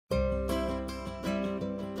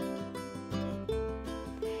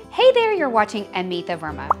Hey there, you're watching Amita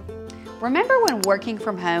Verma. Remember when working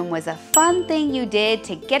from home was a fun thing you did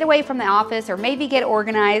to get away from the office or maybe get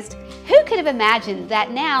organized? Who could have imagined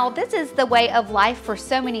that now this is the way of life for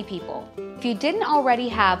so many people? If you didn't already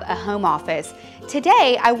have a home office,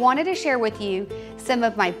 today I wanted to share with you some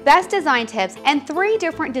of my best design tips and 3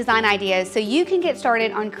 different design ideas so you can get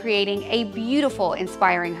started on creating a beautiful,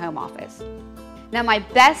 inspiring home office. Now, my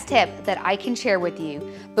best tip that I can share with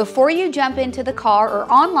you before you jump into the car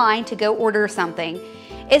or online to go order something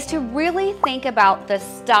is to really think about the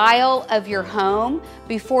style of your home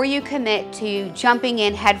before you commit to jumping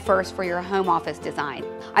in headfirst for your home office design.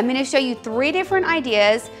 I'm going to show you 3 different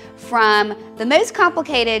ideas from the most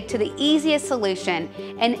complicated to the easiest solution,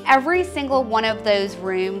 and every single one of those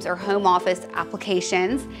rooms or home office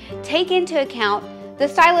applications take into account the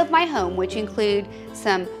style of my home, which include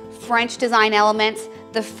some French design elements,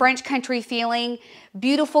 the French country feeling,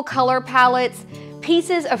 beautiful color palettes,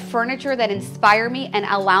 pieces of furniture that inspire me and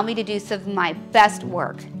allow me to do some of my best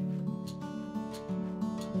work.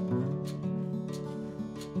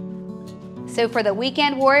 So for the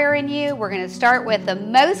weekend warrior in you, we're going to start with the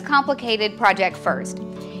most complicated project first.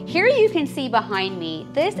 Here you can see behind me,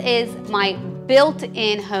 this is my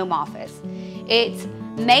built-in home office. It's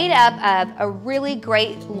made up of a really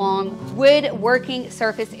great long wood working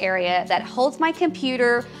surface area that holds my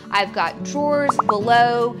computer. I've got drawers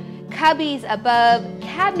below, cubbies above,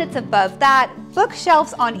 cabinets above that,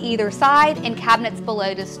 bookshelves on either side, and cabinets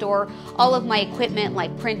below to store all of my equipment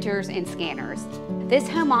like printers and scanners. This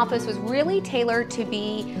home office was really tailored to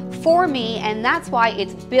be for me, and that's why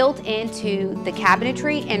it's built into the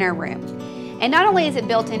cabinetry in our room. And not only is it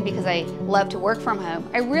built in because I love to work from home,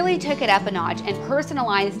 I really took it up a notch and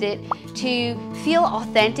personalized it to feel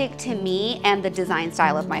authentic to me and the design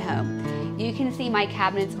style of my home. You can see my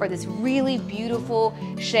cabinets are this really beautiful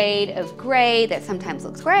shade of gray that sometimes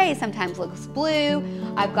looks gray, sometimes looks blue.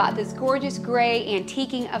 I've got this gorgeous gray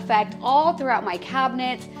antiquing effect all throughout my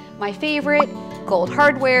cabinets. My favorite, gold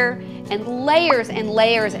hardware, and layers and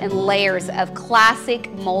layers and layers of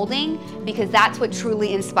classic molding, because that's what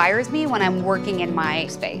truly inspires me when I'm working in my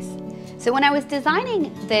space. So when I was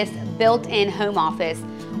designing this built-in home office,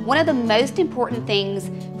 one of the most important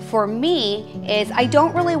things for me is I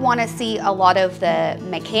don't really want to see a lot of the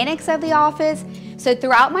mechanics of the office. So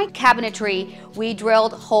throughout my cabinetry, we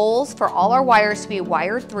drilled holes for all our wires to be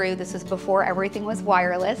wired through. This was before everything was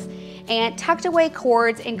wireless, and tucked away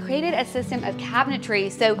cords and created a system of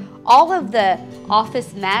cabinetry. So all of the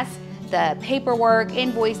office mess, the paperwork,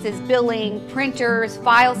 invoices, billing, printers,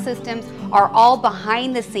 file systems are all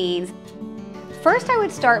behind the scenes. First, I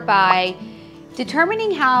would start by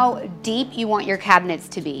determining how deep you want your cabinets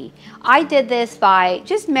to be. I did this by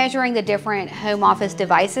just measuring the different home office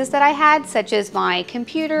devices that I had, such as my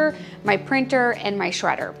computer, my printer, and my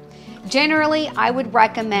shredder. Generally, I would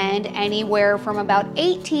recommend anywhere from about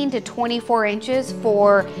 18 to 24 inches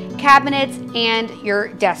for cabinets and your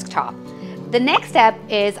desktop. The next step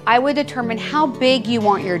is I would determine how big you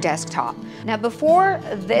want your desktop. Now, before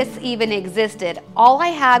this even existed, all I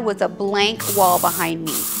had was a blank wall behind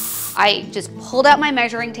me. I just pulled out my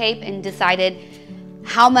measuring tape and decided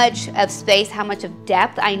how much of space, how much of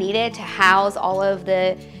depth I needed to house all of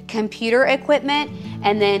the computer equipment,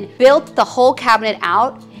 and then built the whole cabinet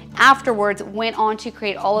out. Afterwards, went on to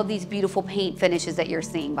create all of these beautiful paint finishes that you're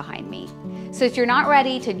seeing behind me. So if you're not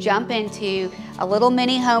ready to jump into a little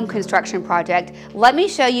mini home construction project, let me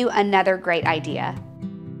show you another great idea.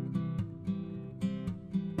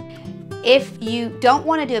 If you don't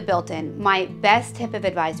want to do a built-in, my best tip of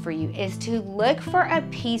advice for you is to look for a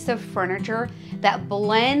piece of furniture that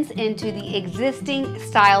blends into the existing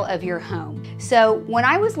style of your home. So when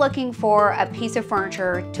I was looking for a piece of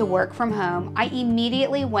furniture to work from home, I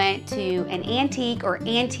immediately went to an antique or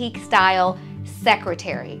antique style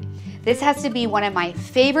secretary. This has to be one of my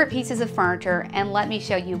favorite pieces of furniture, and let me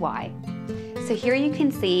show you why. So here you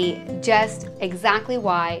can see just exactly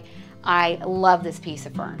why I love this piece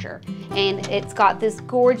of furniture. And it's got this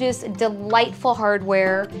gorgeous, delightful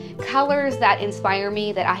hardware, colors that inspire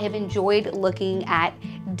me that I have enjoyed looking at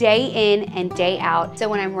day in and day out. So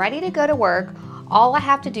when I'm ready to go to work, all I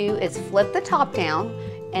have to do is flip the top down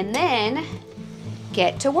and then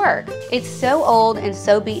get to work. It's so old and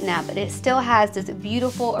so beaten up, but it still has this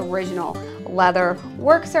beautiful original leather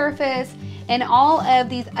work surface and all of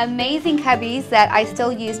these amazing cubbies that I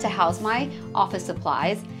still use to house my office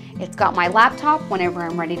supplies. It's got my laptop. Whenever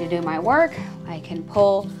I'm ready to do my work, I can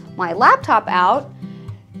pull my laptop out,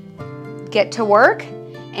 get to work,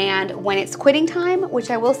 and when it's quitting time,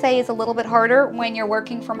 which I will say is a little bit harder when you're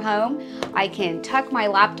working from home, I can tuck my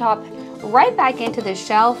laptop right back into the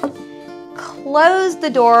shelf, close the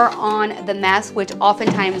door on the mess, which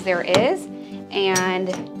oftentimes there is, and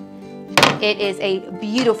it is a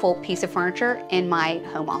beautiful piece of furniture in my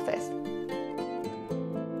home office.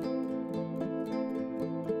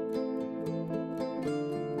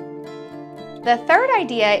 The third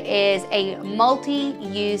idea is a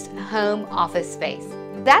multi-use home office space.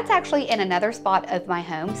 That's actually in another spot of my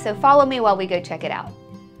home, so follow me while we go check it out.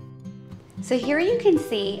 So here you can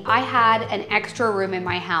see I had an extra room in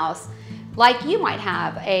my house, like you might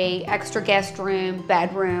have a extra guest room,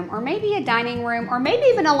 bedroom, or maybe a dining room, or maybe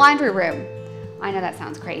even a laundry room. I know that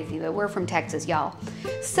sounds crazy, but we're from Texas, y'all.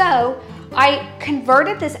 So I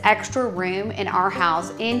converted this extra room in our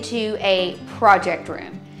house into a project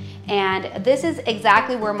room. And this is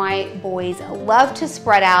exactly where my boys love to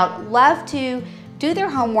spread out, love to do their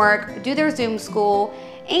homework, do their Zoom school,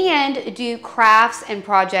 and do crafts and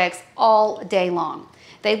projects all day long.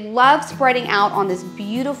 They love spreading out on this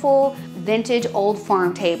beautiful vintage old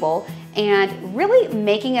farm table and really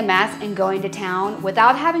making a mess and going to town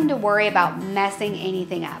without having to worry about messing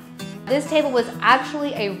anything up. This table was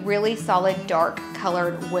actually a really solid dark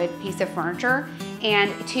colored wood piece of furniture,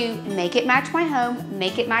 and to make it match my home,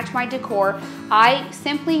 make it match my decor, I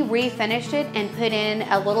simply refinished it and put in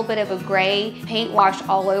a little bit of a gray paint wash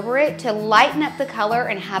all over it to lighten up the color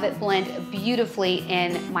and have it blend beautifully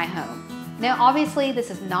in my home. Now obviously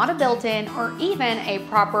this is not a built-in or even a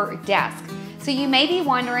proper desk, so you may be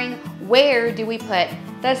wondering, where do we put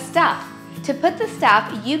the stuff? To put the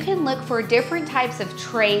stuff, you can look for different types of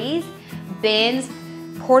trays, bins,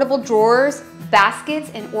 portable drawers, baskets,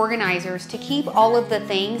 and organizers to keep all of the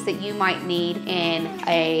things that you might need in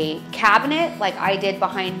a cabinet like I did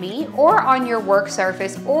behind me, or on your work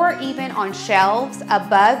surface, or even on shelves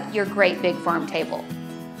above your great big farm table.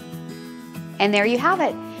 And there you have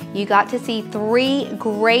it. You got to see 3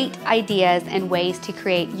 great ideas and ways to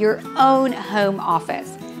create your own home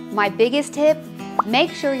office. My biggest tip,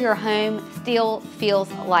 make sure your home still feels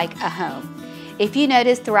like a home. If you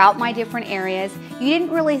notice throughout my different areas, you didn't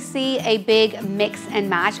really see a big mix and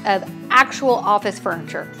match of actual office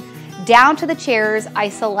furniture. Down to the chairs, I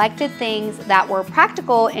selected things that were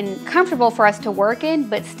practical and comfortable for us to work in,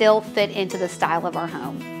 but still fit into the style of our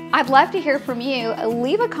home. I'd love to hear from you.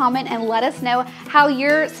 Leave a comment and let us know how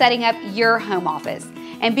you're setting up your home office.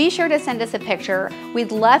 And be sure to send us a picture.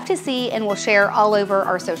 We'd love to see, and we'll share all over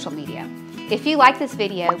our social media. If you like this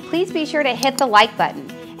video, please be sure to hit the like button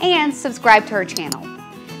and subscribe to our channel.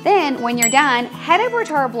 Then when you're done, head over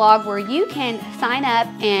to our blog where you can sign up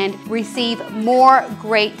and receive more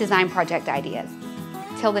great design project ideas.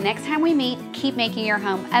 Till the next time we meet, keep making your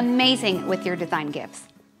home amazing with your design gifts.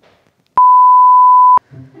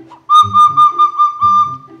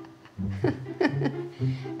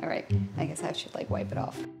 All right, I guess I should wipe it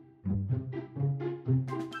off.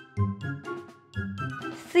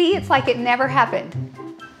 See, it's like it never happened.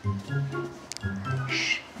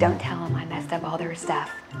 Shh, don't tell them I messed up all their stuff.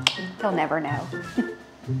 They'll never know.